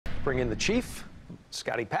Bring in the chief,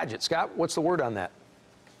 Scotty Padgett. Scott, what's the word on that?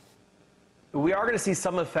 We are going to see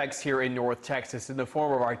some effects here in North Texas in the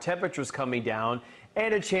form of our temperatures coming down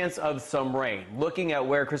and a chance of some rain. Looking at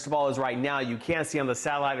where Cristobal is right now, you can see on the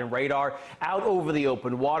satellite and radar out over the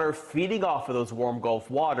open water, feeding off of those warm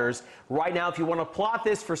Gulf waters. Right now, if you want to plot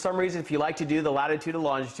this for some reason, if you like to do the latitude and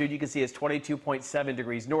longitude, you can see it's 22.7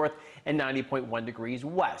 degrees north and 90.1 degrees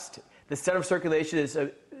west. The center of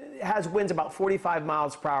circulation has winds about 45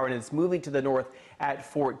 miles per hour, and it's moving to the north at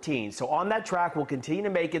 14. So on that track will continue to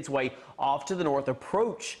make its way off to the north,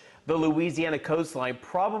 approach the Louisiana coastline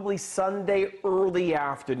probably Sunday early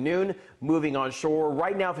afternoon, moving on shore.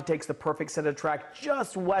 Right now, if it takes the perfect center track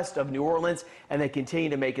just west of New Orleans and then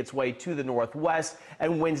continue to make its way to the northwest,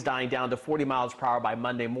 and winds dying down to 40 miles per hour by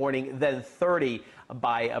Monday morning, then 30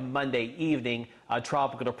 by Monday evening.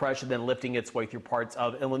 Tropical depression then lifting its way through parts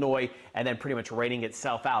of Illinois and then pretty much raining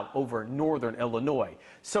itself out over northern Illinois.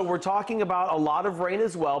 So we're talking about a lot of rain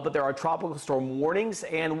as well, but there are tropical storm warnings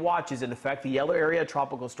and watches in effect. The yellow area,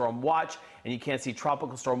 tropical storm watch, and you can't see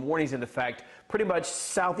tropical storm warnings in effect pretty much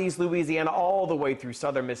southeast Louisiana all the way through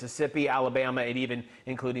southern Mississippi, Alabama, and even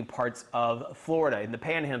including parts of Florida in the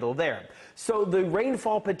panhandle there. So the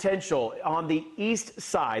rainfall potential on the east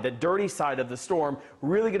side, the dirty side of the storm,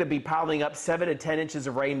 really going to be piling up 7 to 10 inches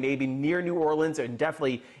of rain, maybe near New Orleans and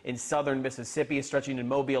definitely in southern Mississippi, stretching in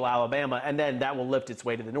Mobile, Alabama, and then that will lift its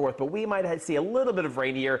way to the north. But we might see a little bit of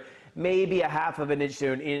rain here, maybe a half of an inch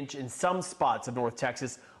to an inch in some spots of North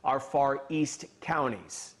Texas, our far east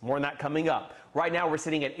counties. More on that coming up. Right now we're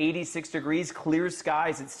sitting at 86 degrees, clear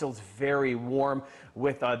skies. It still is very warm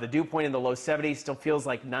with the dew point in the low 70s. Still feels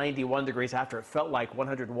like 91 degrees after it felt like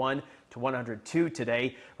 101 to 102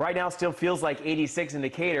 today. Right now still feels like 86 in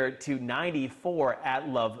Decatur to 94 at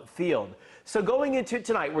Love Field. So going into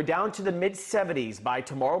tonight, we're down to the mid 70s by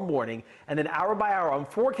tomorrow morning, and then hour by hour I'm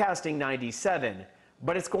forecasting 97.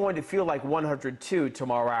 But it's going to feel like 102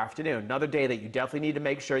 tomorrow afternoon. Another day that you definitely need to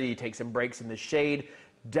make sure that you take some breaks in the shade.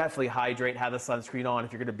 Definitely hydrate, have the sunscreen on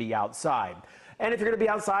if you're going to be outside. And if you're going to be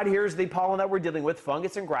outside, here's the pollen that we're dealing with.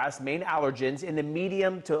 Fungus and grass, main allergens in the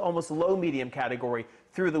medium to almost low medium category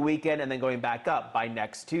through the weekend, and then going back up by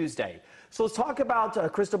next Tuesday. So let's talk about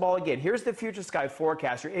Cristobal again. Here's the future sky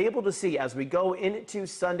forecast. You're able to see as we go into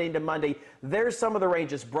Sunday into Monday, there's some of the rain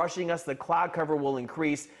just brushing us. The cloud cover will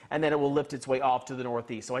increase, and then it will lift its way off to the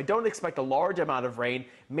northeast. So I don't expect a large amount of rain,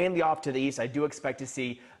 mainly off to the east. I do expect to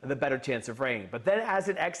see the better chance of rain. But then as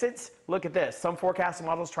it exits, look at this. Some forecast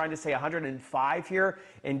models trying to say 105 here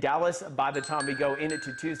in Dallas by the time we go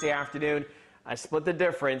into Tuesday afternoon. I split the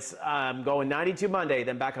difference. Going 92 Monday,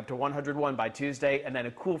 then back up to 101 by Tuesday, and then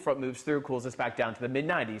a cool front moves through, cools us back down to the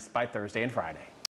mid-90s by Thursday and Friday.